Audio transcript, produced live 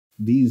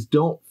these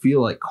don't feel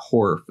like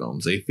horror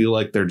films. They feel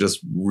like they're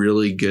just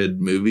really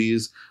good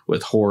movies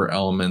with horror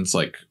elements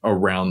like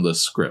around the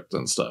script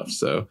and stuff.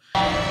 So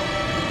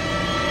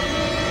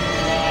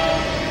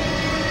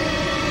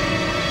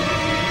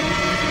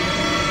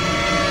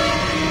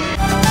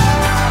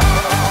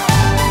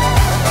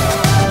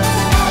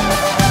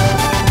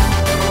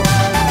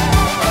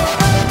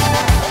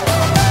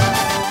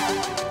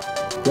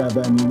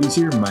Driveby Movies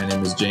here. My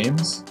name is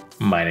James.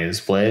 My name is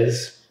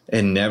Blaze.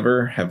 And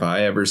never have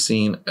I ever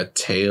seen A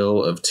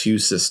Tale of Two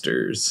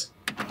Sisters.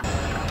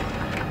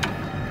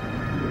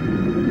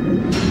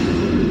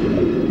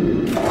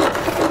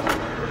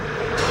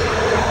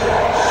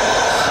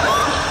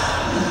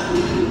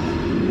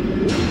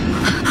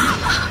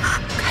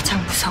 가장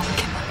무서운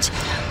게 뭔지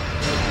알아?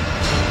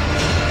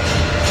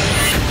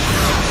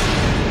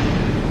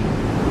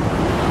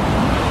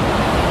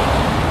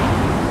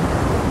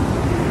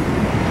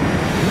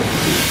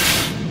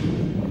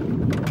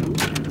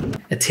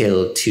 A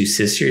Tale of Two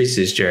Sisters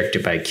is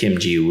directed by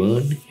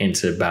Jee-woon, and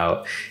it's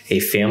about a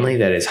family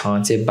that is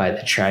haunted by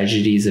the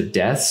tragedies of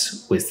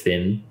deaths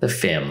within the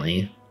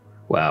family.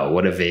 Wow,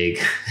 what a vague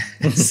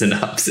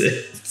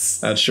synopsis.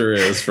 That sure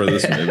is for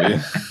this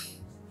movie.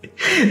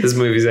 This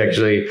movie is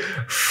actually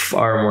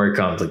far more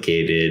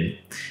complicated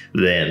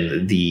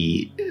than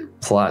the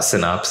plot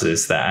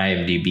synopsis that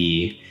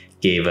IMDb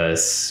gave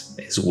us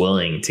is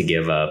willing to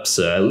give up.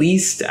 So at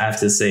least I have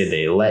to say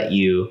they let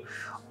you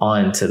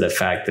on to the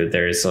fact that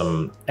there's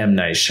some M.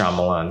 Night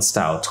Shyamalan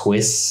style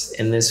twists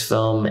in this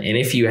film. And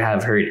if you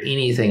have heard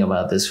anything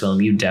about this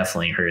film, you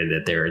definitely heard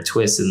that there are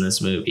twists in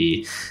this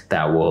movie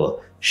that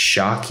will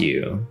shock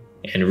you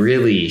and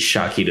really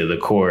shock you to the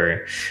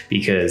core,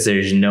 because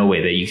there's no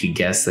way that you could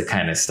guess the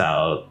kind of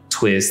style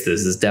twist.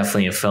 This is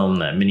definitely a film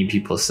that many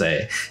people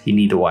say you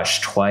need to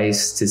watch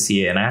twice to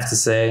see it. And I have to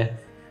say,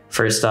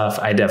 first off,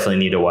 I definitely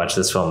need to watch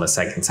this film a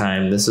second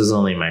time. This was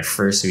only my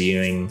first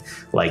viewing.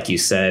 Like you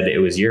said, it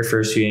was your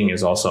first viewing. It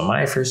was also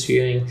my first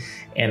viewing.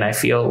 And I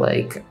feel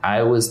like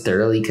I was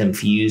thoroughly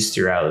confused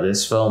throughout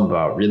this film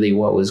about really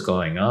what was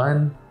going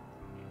on.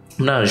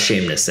 I'm not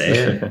ashamed to say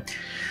it.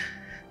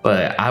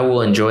 But I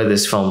will enjoy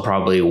this film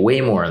probably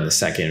way more on the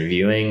second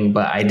viewing.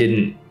 But I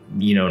didn't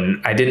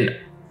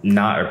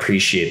not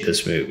appreciate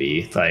this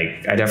movie.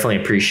 Like, I definitely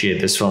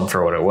appreciate this film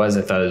for what it was.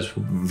 I thought it was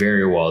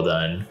very well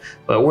done,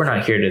 but we're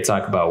not here to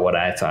talk about what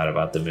I thought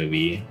about the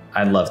movie.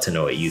 I'd love to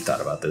know what you thought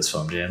about this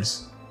film,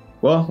 James.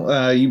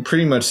 Well, you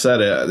pretty much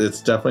said it.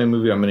 It's definitely a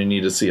movie I'm going to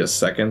need to see a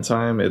second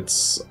time.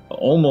 It's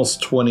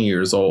almost 20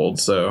 years old,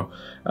 so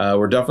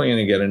we're definitely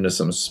going to get into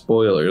some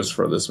spoilers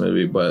for this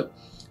movie, but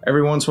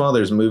every once in a while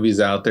there's movies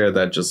out there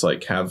that just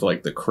like have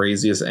like the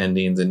craziest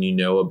endings and you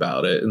know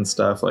about it and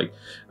stuff. Like,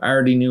 I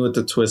already knew what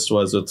the twist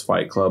was with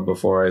Fight Club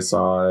before I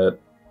saw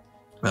it.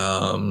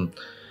 I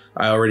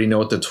already know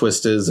what the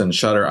twist is in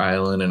Shutter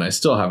Island, and I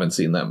still haven't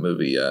seen that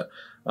movie yet.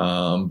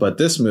 But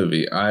this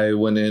movie, I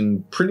went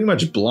in pretty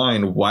much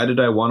blind. Why did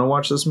I want to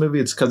watch this movie?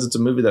 It's because it's a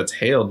movie that's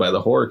hailed by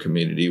the horror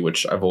community,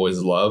 which I've always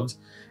loved.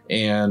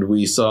 And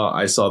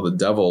I saw The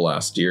Devil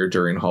last year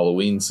during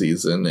Halloween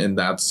season, and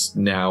that's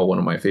now one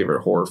of my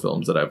favorite horror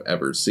films that I've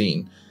ever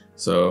seen.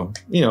 So,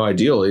 you know,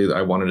 ideally,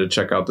 I wanted to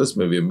check out this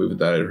movie, a movie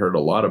that I'd heard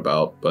a lot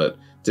about, but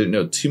didn't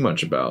know too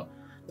much about.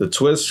 The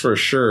twist, for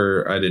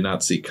sure, I did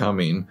not see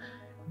coming,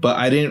 but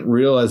I didn't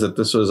realize that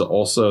this was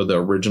also the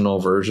original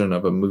version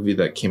of a movie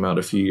that came out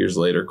a few years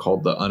later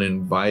called The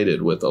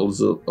Uninvited with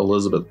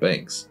Elizabeth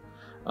Banks.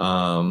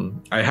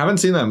 I haven't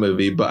seen that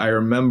movie, but I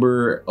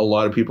remember a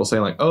lot of people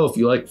saying like, oh, if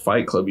you like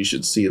Fight Club, you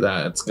should see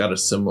that. It's got a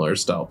similar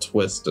style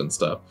twist and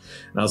stuff.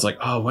 And I was like,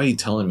 oh, why are you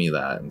telling me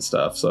that and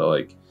stuff? So,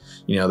 like,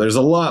 you know, there's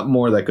a lot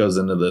more that goes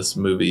into this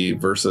movie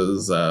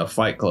versus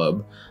Fight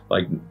Club.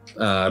 Like,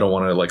 I don't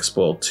want to like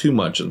spoil too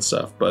much and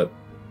stuff, but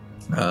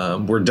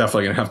we're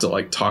definitely gonna have to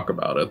like talk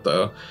about it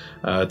though,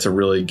 to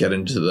really get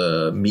into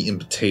the meat and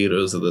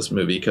potatoes of this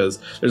movie, because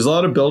there's a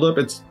lot of buildup.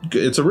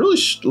 It's a really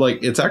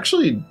it's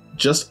actually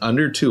just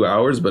under 2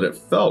 hours, but it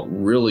felt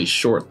really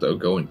short though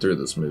going through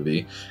this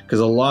movie, because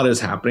a lot is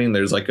happening.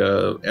 There's like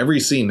every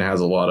scene has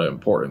a lot of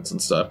importance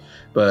and stuff,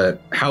 but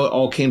how it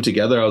all came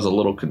together I was a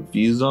little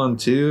confused on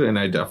too, and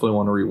I definitely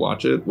want to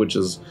rewatch it, which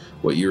is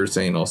what you were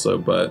saying also.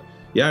 But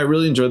yeah, I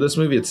really enjoyed this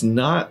movie. It's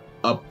not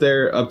up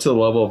to the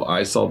level of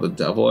I Saw the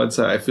Devil, I'd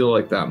say. I feel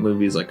like that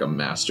movie is like a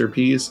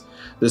masterpiece.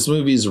 This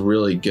movie is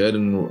really good,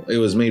 and it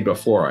was made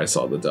before I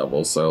Saw the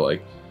Devil, so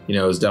like, you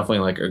know, it was definitely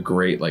like a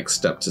great like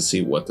step to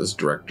see what this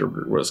director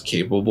was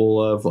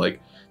capable of.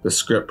 Like, the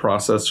script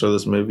process for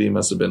this movie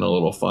must have been a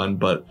little fun,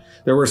 but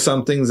there were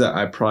some things that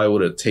I probably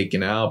would have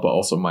taken out, but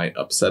also might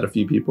upset a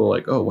few people,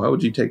 like, oh, why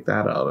would you take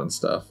that out and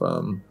stuff.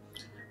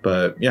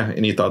 But yeah,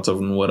 any thoughts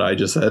on what I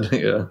just said?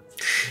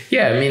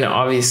 Yeah, I mean,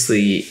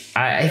 obviously,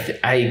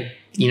 I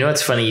you know,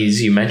 it's funny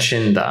is you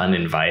mentioned The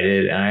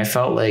Uninvited, and I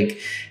felt like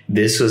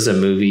this was a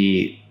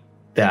movie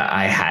that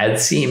I had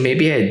seen.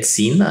 Maybe I had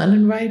seen The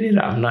Uninvited.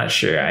 I'm not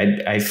sure.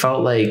 I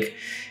felt like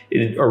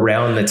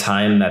around the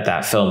time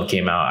that film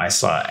came out, I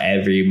saw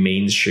every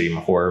mainstream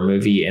horror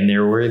movie, and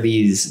there were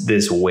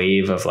this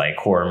wave of like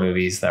horror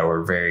movies that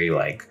were very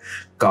like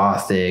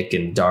gothic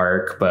and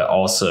dark, but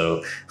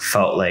also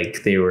felt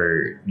like they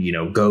were, you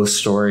know, ghost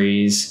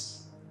stories.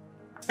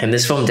 And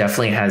this film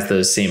definitely has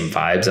those same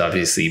vibes,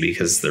 obviously,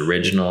 because the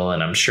original,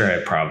 and I'm sure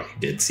I probably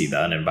did see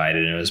The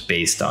Uninvited, and it was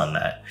based on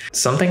that.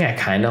 Something I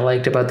kind of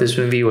liked about this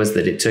movie was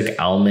that it took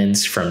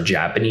elements from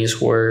Japanese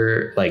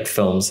horror, like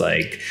films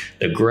like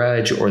The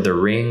Grudge or The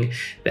Ring,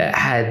 that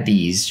had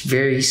these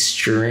very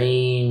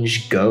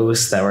strange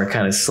ghosts that were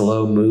kind of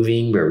slow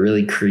moving, but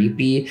really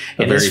creepy.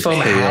 And this film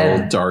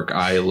had dark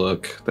eye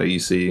look that you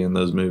see in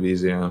those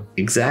movies. Yeah,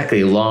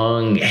 exactly.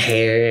 Long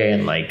hair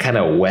and like kind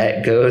of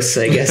wet ghosts,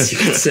 I guess you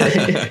could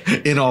say.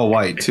 In all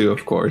white too,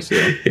 of course.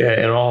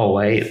 Yeah, in all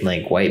white,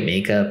 like white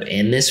makeup.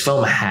 And this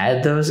film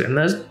had those, and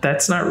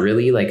that's not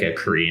really like a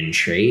Korean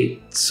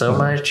trait so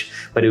much,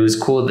 but it was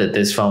cool that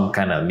this film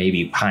kind of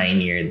maybe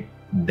pioneered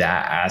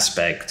that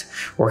aspect,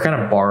 or kind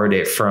of borrowed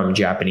it from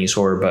Japanese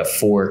horror, but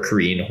for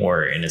Korean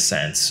horror in a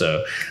sense.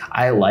 So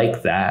I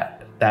like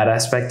that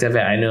aspect of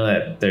it. I know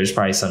that there's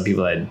probably some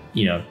people that,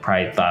 you know,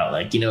 probably thought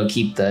like, you know,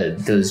 keep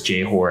those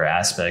J-horror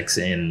aspects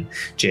in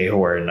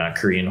J-horror, not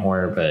Korean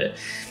horror, but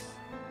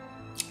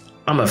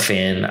I'm a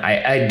fan.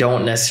 I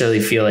don't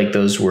necessarily feel like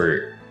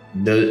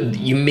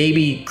you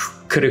maybe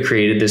could have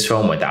created this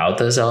film without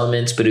those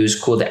elements, but it was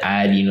cool to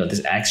add, you know,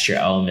 this extra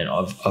element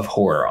of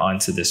horror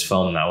onto this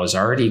film that was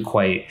already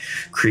quite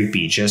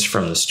creepy just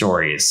from the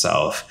story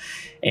itself.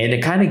 And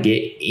to kind of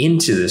get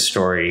into the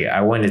story,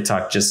 I wanted to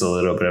talk just a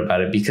little bit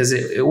about it because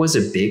it was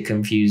a bit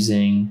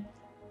confusing.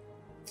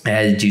 I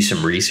had to do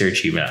some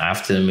research even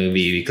after the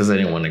movie because I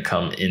didn't want to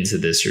come into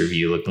this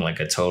review looking like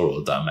a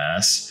total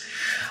dumbass.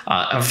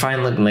 I'm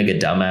fine looking like a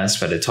dumbass,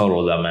 but a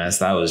total dumbass,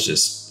 that was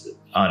just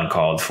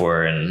uncalled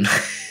for. And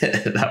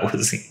that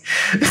was,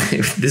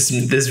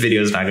 this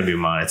video is not going to be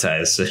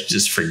monetized, so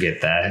just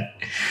forget that.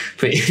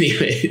 But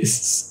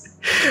anyways,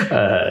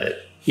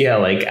 yeah,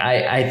 like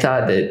I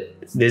thought that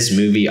this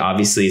movie,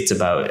 obviously it's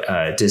about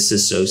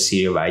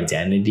dissociative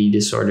identity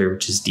disorder,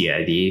 which is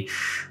DID,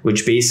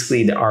 which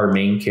basically our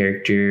main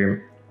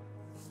character,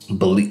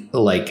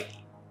 like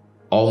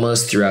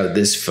almost throughout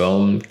this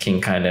film, can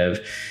kind of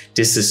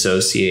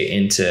disassociate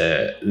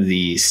into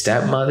the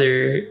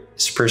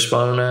stepmother's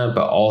persona,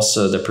 but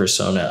also the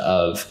persona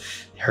of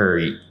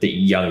the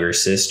younger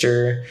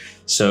sister.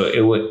 So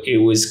it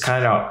was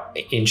kind of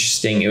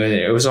interesting.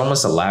 It was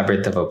almost a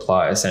labyrinth of a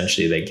plot,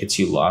 essentially, that gets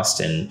you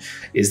lost in,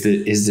 is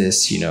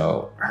this, you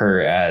know,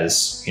 her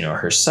as, you know,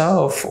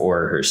 herself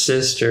or her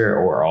sister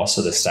or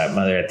also the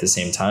stepmother at the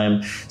same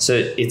time. So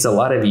it's a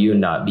lot of you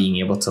not being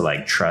able to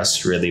like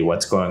trust really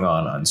what's going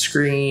on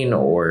screen,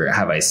 or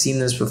have I seen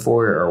this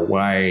before, or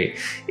why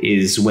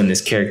is when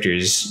this character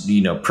is,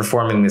 you know,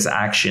 performing this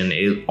action,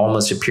 it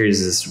almost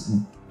appears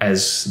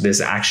as this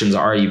action's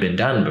already been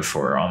done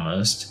before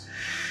almost.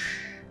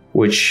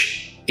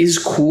 Which is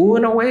cool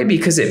in a way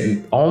because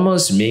it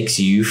almost makes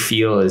you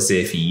feel as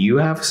if you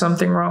have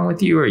something wrong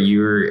with you, or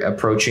you're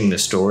approaching the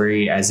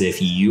story as if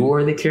you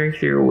are the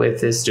character with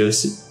this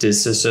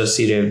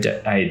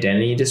dissociative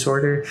identity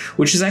disorder,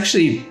 which is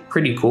actually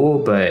pretty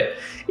cool, but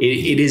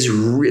it is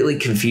really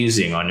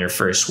confusing on your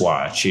first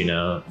watch. You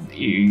know,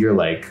 you're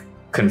like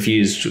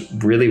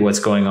confused really what's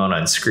going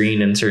on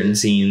screen in certain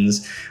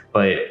scenes,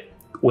 but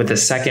with a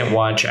second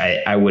watch,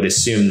 I would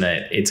assume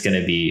that it's going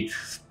to be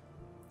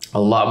a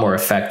lot more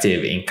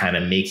effective in kind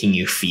of making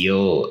you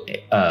feel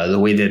the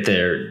way that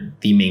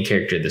the main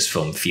character of this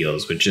film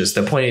feels, which is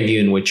the point of view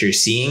in which you're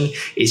seeing.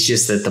 It's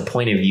just that the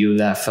point of view of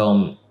that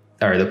film,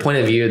 or the point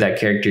of view of that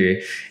character,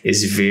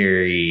 is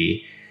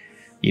very,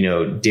 you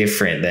know,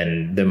 different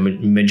than the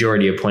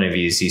majority of point of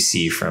views you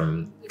see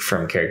from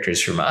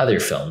characters from other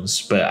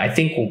films. But I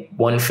think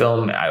one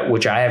film,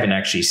 which I haven't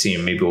actually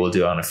seen, maybe we'll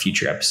do on a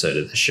future episode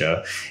of the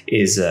show,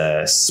 is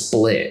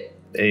Split.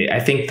 I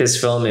think this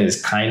film is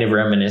kind of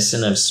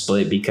reminiscent of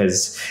Split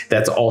because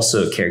that's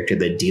also a character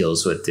that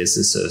deals with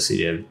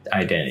dissociative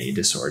identity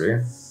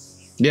disorder.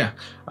 Yeah.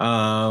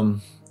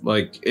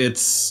 Like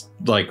it's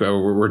like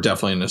we're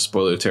definitely in a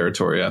spoiler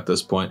territory at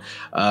this point.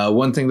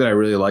 One thing that I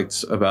really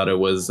liked about it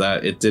was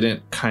that it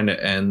didn't kind of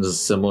end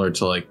similar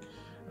to like,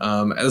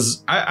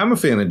 as I'm a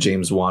fan of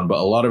James Wan, but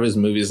a lot of his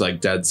movies like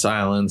Dead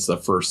Silence, the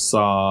first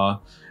Saw,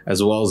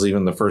 as well as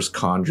even the first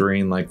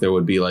Conjuring, like there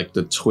would be like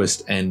the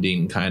twist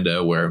ending kind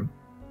of where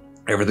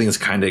everything is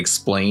kind of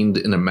explained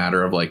in a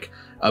matter of like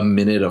a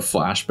minute of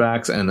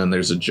flashbacks, and then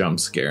there's a jump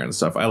scare and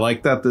stuff. I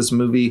like that this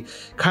movie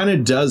kind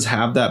of does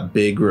have that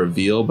big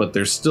reveal, but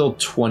there's still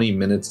 20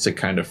 minutes to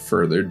kind of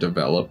further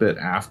develop it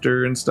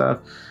after and stuff.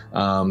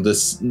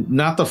 This,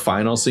 not the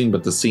final scene,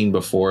 but the scene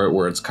before it,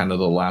 where it's kind of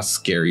the last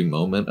scary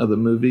moment of the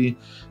movie,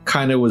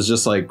 kind of was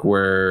just like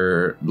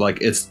where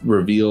like it's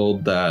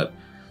revealed that.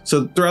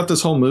 So throughout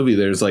this whole movie,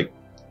 there's like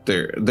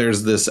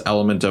there's this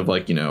element of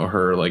like, you know,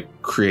 her like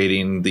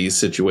creating these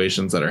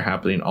situations that are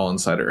happening all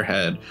inside her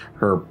head,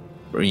 her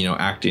you know,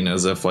 acting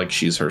as if like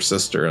she's her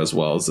sister as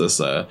well as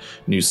this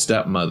new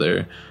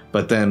stepmother.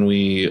 But then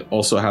we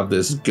also have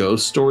this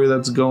ghost story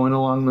that's going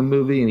along the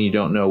movie, and you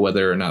don't know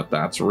whether or not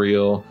that's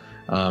real.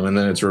 And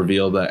then it's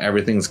revealed that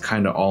everything's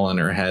kind of all in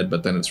her head,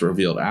 but then it's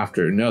revealed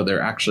after, no,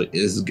 there actually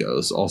is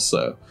ghosts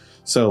also.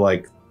 So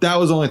like that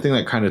was the only thing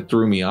that kind of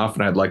threw me off,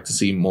 and I'd like to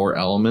see more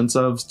elements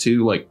of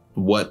too, like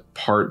what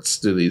parts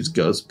do these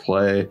ghosts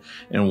play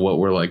and what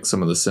were like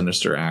some of the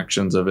sinister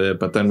actions of it.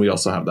 But then we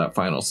also have that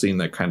final scene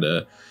that kind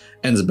of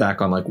ends back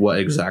on like what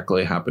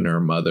exactly happened to her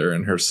mother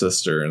and her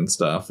sister and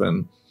stuff.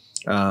 And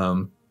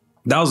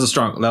that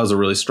was a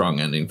really strong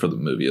ending for the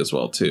movie as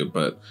well too.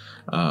 But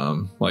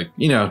like,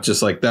 you know,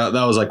 just like that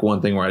was like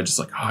one thing where I just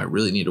like, oh, I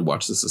really need to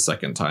watch this a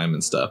second time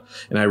and stuff.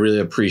 And I really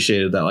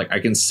appreciated that. Like I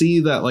can see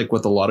that like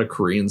with a lot of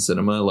Korean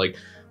cinema, like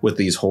with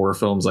these horror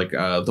films, like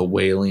The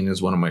Wailing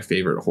is one of my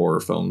favorite horror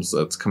films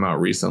that's come out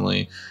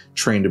recently.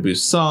 Train to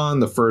Busan,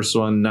 the first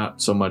one,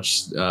 not so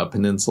much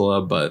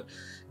Peninsula, but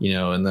you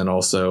know, and then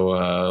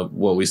also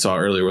what we saw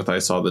earlier with I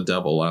Saw the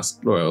Devil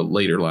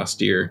later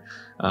last year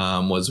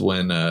was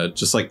when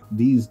just like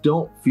these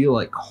don't feel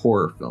like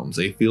horror films.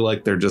 They feel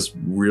like they're just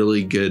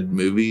really good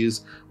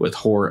movies with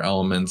horror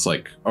elements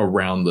like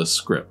around the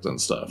script and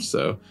stuff.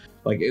 So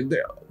like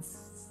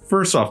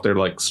first off, they're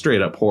like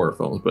straight up horror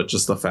films, but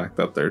just the fact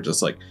that they're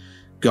just like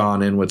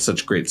gone in with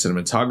such great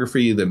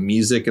cinematography. The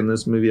music in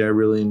this movie I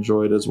really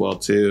enjoyed as well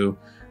too.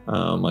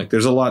 Like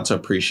there's a lot to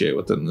appreciate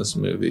within this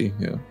movie.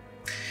 Yeah.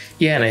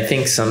 Yeah, and I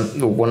think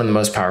one of the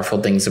most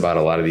powerful things about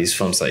a lot of these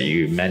films that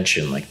you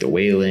mentioned, like The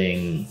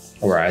Wailing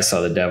or I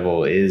Saw the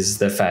Devil, is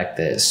the fact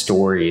that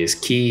story is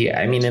key.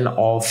 I mean, in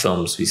all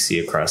films we see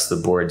across the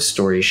board,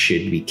 story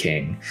should be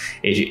king.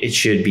 It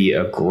should be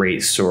a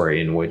great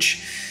story in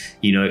which,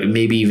 you know,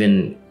 maybe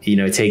even, you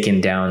know,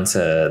 taken down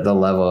to the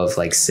level of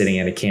like sitting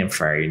at a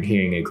campfire and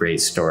hearing a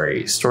great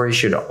story. Story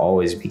should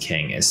always be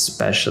king,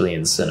 especially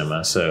in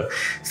cinema. So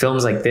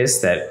films like this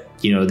that,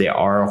 you know, they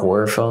are a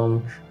horror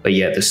film, but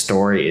yet the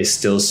story is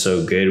still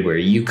so good where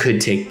you could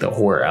take the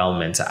horror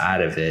elements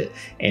out of it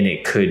and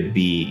it could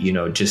be, you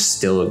know, just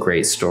still a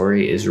great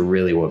story, is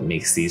really what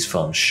makes these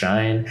films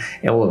shine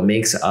and what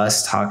makes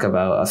us talk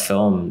about a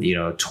film, you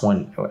know,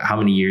 how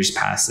many years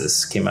past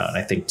this came out?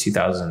 I think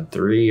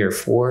 2003 or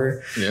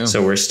 4. Yeah.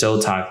 So we're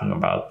still talking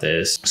about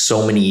this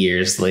so many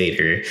years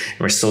later. And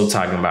we're still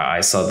talking about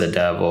I Saw the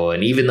Devil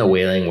and even The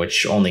Wailing,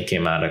 which only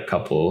came out a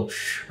couple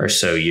or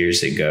so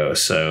years ago.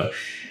 So,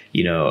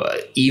 you know,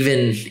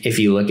 even if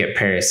you look at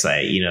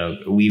Parasite, you know,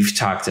 we've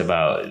talked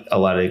about a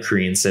lot of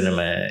Korean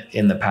cinema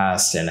in the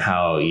past and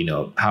how, you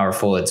know,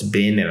 powerful it's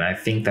been. And I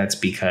think that's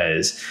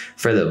because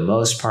for the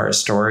most part,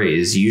 story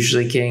is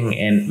usually king,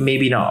 and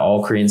maybe not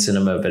all Korean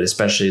cinema, but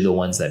especially the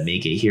ones that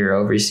make it here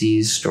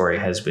overseas, story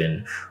has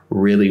been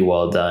really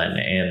well done.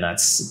 And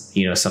that's,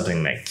 you know,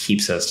 something that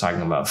keeps us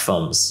talking about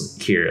films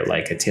here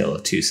like A Tale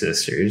of Two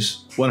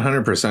Sisters.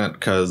 100%,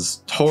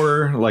 because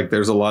horror, like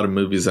there's a lot of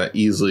movies that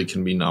easily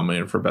can be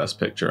nominated for Best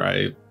Picture.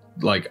 I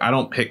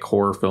don't pick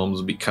horror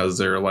films because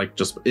they're like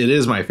just, it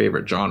is my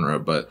favorite genre,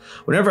 but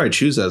whenever I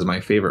choose as my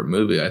favorite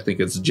movie, I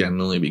think it's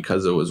genuinely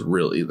because it was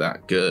really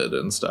that good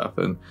and stuff.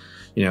 And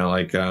you know,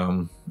 like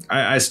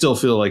I still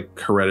feel like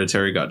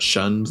Hereditary got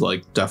shunned.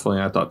 Like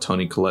definitely I thought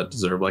Toni Collette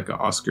deserved like an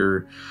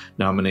Oscar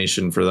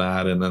nomination for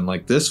that. And then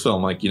like this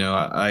film, like, you know,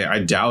 I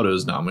doubt it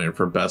was nominated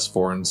for Best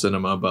Foreign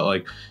Cinema, but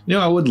like, you know,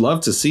 I would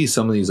love to see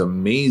some of these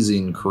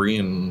amazing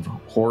Korean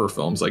horror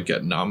films like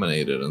get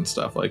nominated and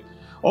stuff. Like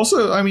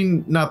also, I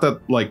mean, not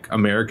that like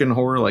American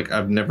horror, like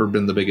I've never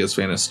been the biggest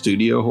fan of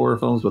studio horror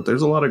films, but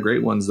there's a lot of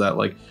great ones that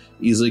like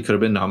easily could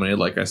have been nominated.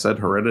 Like I said,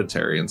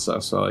 Hereditary and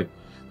stuff. So like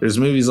there's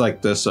movies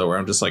like this, so where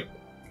I'm just like,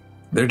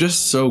 they're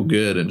just so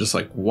good, and just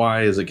like,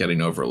 why is it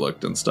getting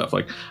overlooked and stuff?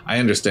 Like, I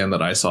understand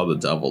that I Saw the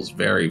Devil's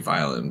very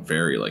violent,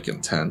 very like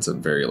intense,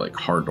 and very like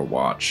hard to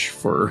watch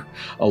for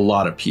a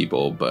lot of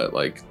people, but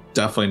like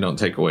definitely don't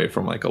take away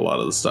from like a lot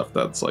of the stuff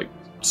that's like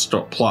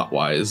plot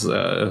wise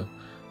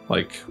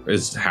like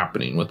is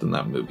happening within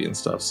that movie and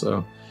stuff.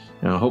 So,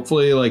 you know,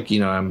 hopefully, like, you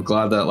know, I'm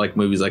glad that like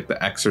movies like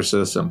The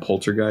Exorcist and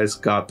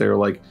Poltergeist got their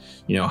like,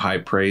 you know, high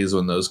praise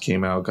when those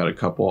came out, got a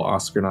couple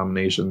Oscar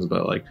nominations,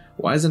 but like,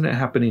 why isn't it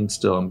happening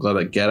still? I'm glad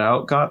that Get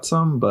Out got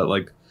some, but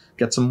like,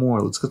 get some more.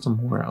 Let's get some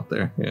more out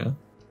there. Yeah.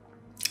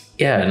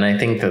 Yeah, and I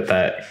think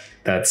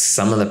that's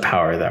some of the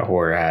power that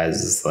horror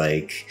has, is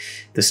like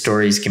the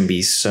stories can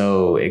be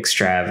so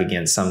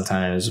extravagant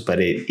sometimes, but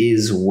it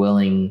is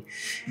willing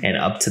and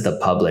up to the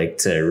public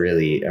to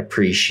really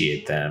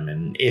appreciate them.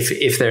 And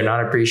if they're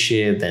not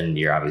appreciated, then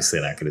you're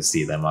obviously not going to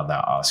see them on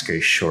that Oscar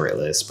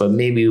shortlist. But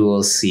maybe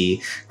we'll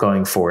see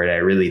going forward. I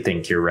really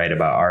think you're right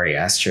about Ari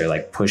Aster,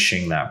 like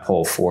pushing that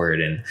poll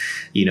forward and,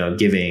 you know,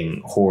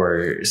 giving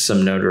horror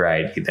some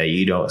notoriety that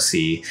you don't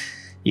see,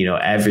 you know,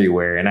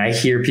 everywhere. And I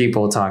hear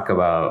people talk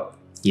about,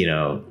 you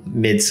know,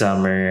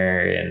 Midsummer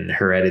and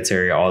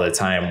Hereditary all the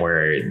time,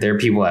 where there are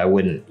people I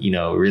wouldn't, you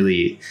know,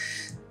 really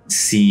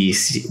see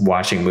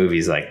watching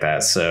movies like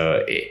that.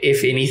 So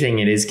if anything,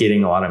 it is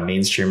getting a lot of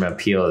mainstream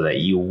appeal that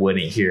you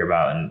wouldn't hear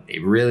about. And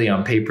really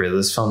on paper,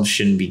 those films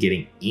shouldn't be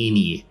getting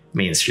any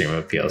mainstream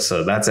appeal.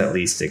 So that's at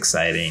least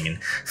exciting.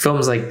 And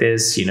films like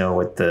this, you know,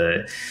 with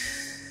the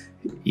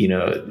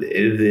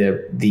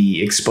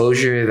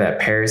exposure that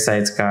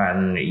Parasite's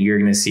gotten, you're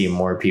going to see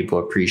more people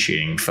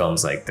appreciating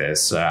films like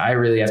this. I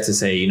really have to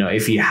say, you know,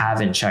 if you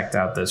haven't checked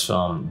out this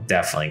film,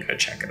 definitely go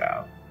check it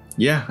out.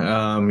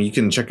 Yeah, you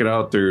can check it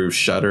out through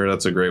Shudder.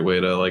 That's a great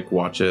way to like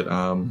watch it.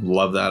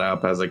 Love that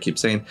app, as I keep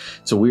saying.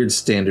 It's a weird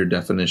standard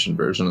definition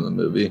version of the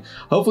movie.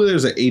 Hopefully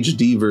there's an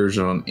HD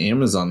version on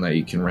Amazon that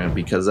you can rent,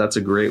 because that's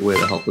a great way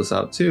to help us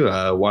out too.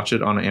 Watch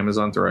it on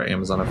Amazon through our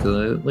Amazon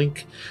affiliate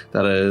link.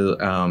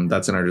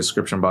 That's in our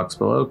description box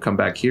below. Come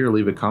back here,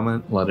 leave a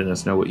comment letting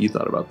us know what you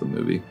thought about the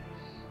movie.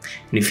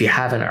 And if you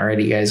haven't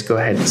already, guys, go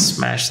ahead and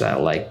smash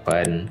that like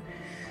button.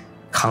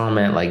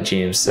 Comment like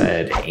James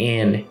said,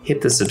 and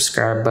hit the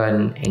subscribe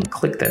button and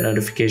click that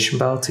notification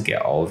bell to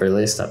get all of our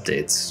latest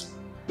updates.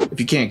 If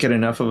you can't get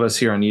enough of us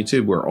here on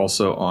YouTube, we're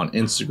also on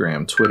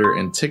Instagram, Twitter,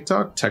 and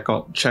TikTok. Check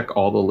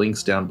all the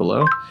links down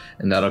below.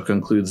 And that'll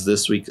conclude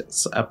this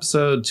week's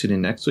episode. Tune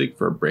in next week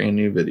for a brand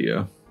new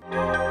video.